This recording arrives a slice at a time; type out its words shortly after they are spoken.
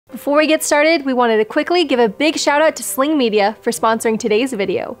Before we get started, we wanted to quickly give a big shout out to Sling Media for sponsoring today's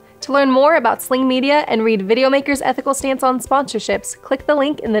video. To learn more about Sling Media and read Videomaker's ethical stance on sponsorships, click the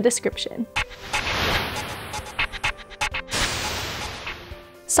link in the description.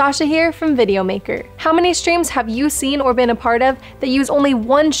 Sasha here from Videomaker. How many streams have you seen or been a part of that use only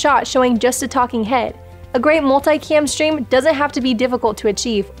one shot showing just a talking head? A great multicam stream doesn't have to be difficult to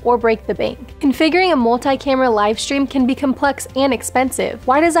achieve or break the bank. Configuring a multi-camera live stream can be complex and expensive.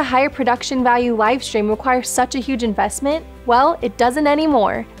 Why does a higher production value live stream require such a huge investment? Well, it doesn't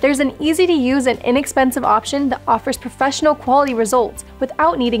anymore. There's an easy-to-use and inexpensive option that offers professional quality results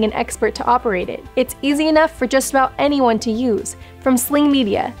without needing an expert to operate it. It's easy enough for just about anyone to use. From Sling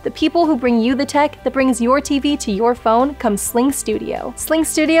Media, the people who bring you the tech that brings your TV to your phone, comes Sling Studio. Sling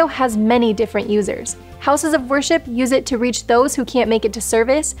Studio has many different users. Houses of worship use it to reach those who can't make it to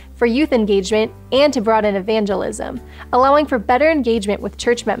service, for youth engagement, and to broaden evangelism, allowing for better engagement with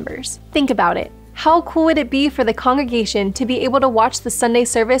church members. Think about it. How cool would it be for the congregation to be able to watch the Sunday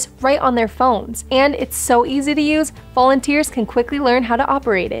service right on their phones? And it's so easy to use, volunteers can quickly learn how to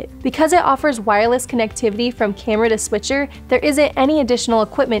operate it. Because it offers wireless connectivity from camera to switcher, there isn't any additional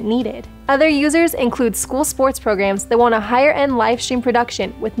equipment needed. Other users include school sports programs that want a higher-end live stream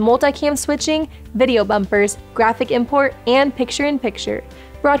production with multicam switching, video bumpers, graphic import, and picture-in-picture.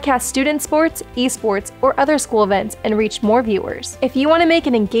 Broadcast student sports, esports, or other school events and reach more viewers. If you want to make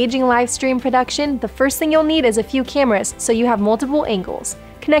an engaging live stream production, the first thing you'll need is a few cameras so you have multiple angles.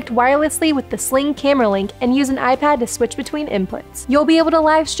 Connect wirelessly with the Sling camera link and use an iPad to switch between inputs. You'll be able to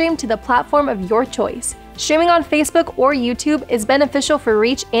live stream to the platform of your choice. Streaming on Facebook or YouTube is beneficial for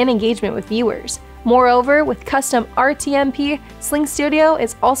reach and engagement with viewers. Moreover, with custom RTMP, Sling Studio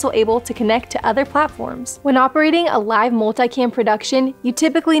is also able to connect to other platforms. When operating a live multicam production, you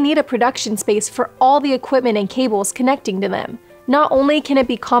typically need a production space for all the equipment and cables connecting to them. Not only can it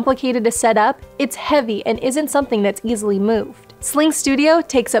be complicated to set up, it's heavy and isn't something that's easily moved. Sling Studio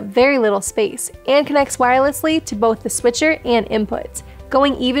takes up very little space and connects wirelessly to both the switcher and inputs.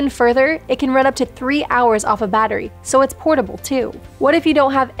 Going even further, it can run up to 3 hours off a battery, so it's portable too. What if you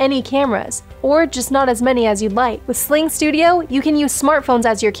don't have any cameras, or just not as many as you'd like? With Sling Studio, you can use smartphones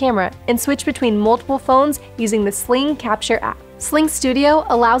as your camera and switch between multiple phones using the Sling Capture app. Sling Studio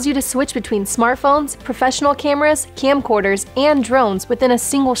allows you to switch between smartphones, professional cameras, camcorders, and drones within a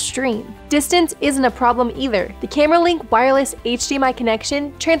single stream. Distance isn't a problem either. The Camera Link wireless HDMI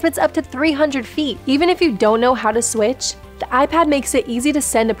connection transmits up to 300 feet. Even if you don't know how to switch, the iPad makes it easy to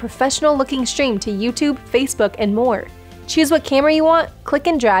send a professional-looking stream to YouTube, Facebook, and more. Choose what camera you want, click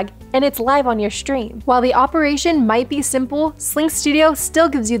and drag, and it's live on your stream. While the operation might be simple, Sling Studio still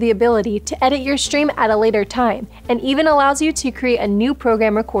gives you the ability to edit your stream at a later time, and even allows you to create a new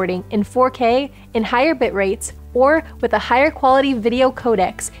program recording in 4K, in higher bit rates, or with a higher quality video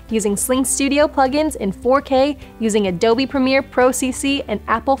codecs using Sling Studio plugins in 4K using Adobe Premiere Pro CC and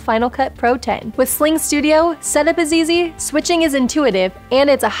Apple Final Cut Pro 10. With Sling Studio, setup is easy, switching is intuitive, and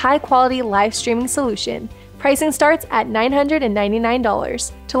it's a high quality live streaming solution. Pricing starts at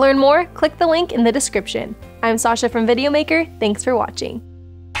 $999. To learn more, click the link in the description. I'm Sasha from Videomaker, thanks for watching.